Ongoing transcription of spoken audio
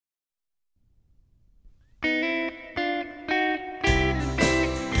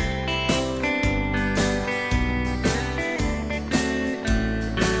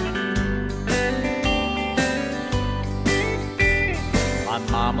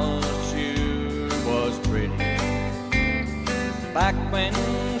mama sure was pretty. Back when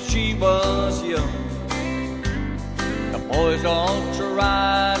she was young, the boys all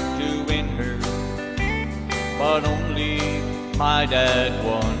tried to win her, but only my dad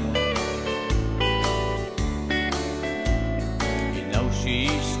won. You know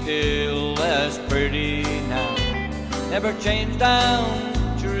she's still as pretty now, never changed down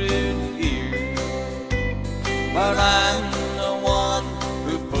through the years. But I'm the one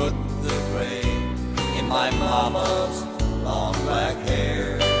who put the gray in my mama's long black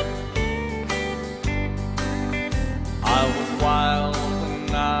hair. I was wild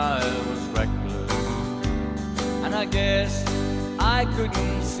and I was reckless, and I guess I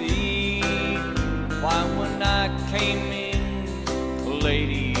couldn't see why when I came in late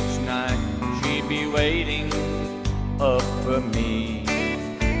each night she'd be waiting up for me.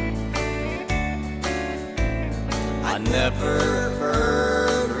 I never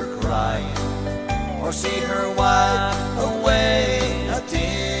heard her crying or see her wipe away a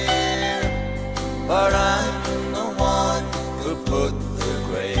tear, but I'm the one who put the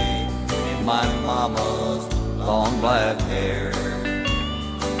gray in my mama's long black hair.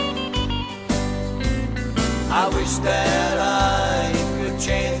 I wish that I could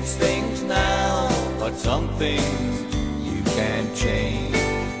change things now, but some things you can't change.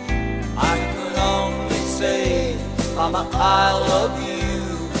 I could only say, Mama, I love you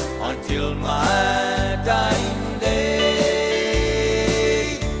until my dying day.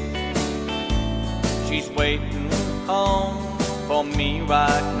 She's waiting home for me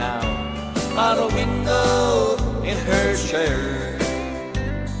right now, by the window in her chair,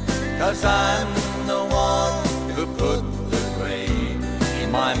 'cause I'm the one who put the gray in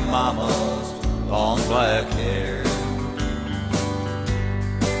my mama's long black hair.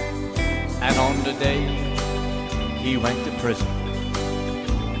 And on the day he went to prison,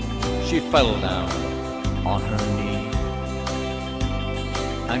 she fell down on her knee,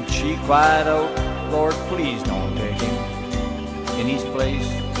 and she cried out, Lord, please don't take him. In his place,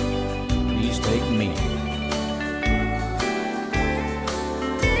 please take me.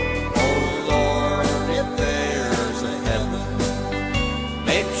 Oh Lord, if there's a heaven,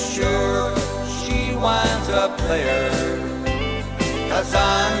 make sure she winds up there, 'cause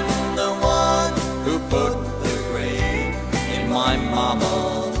I'm the one who put the gray in my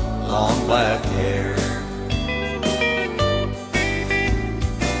mama's long black hair.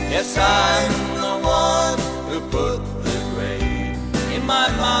 Yes, I'm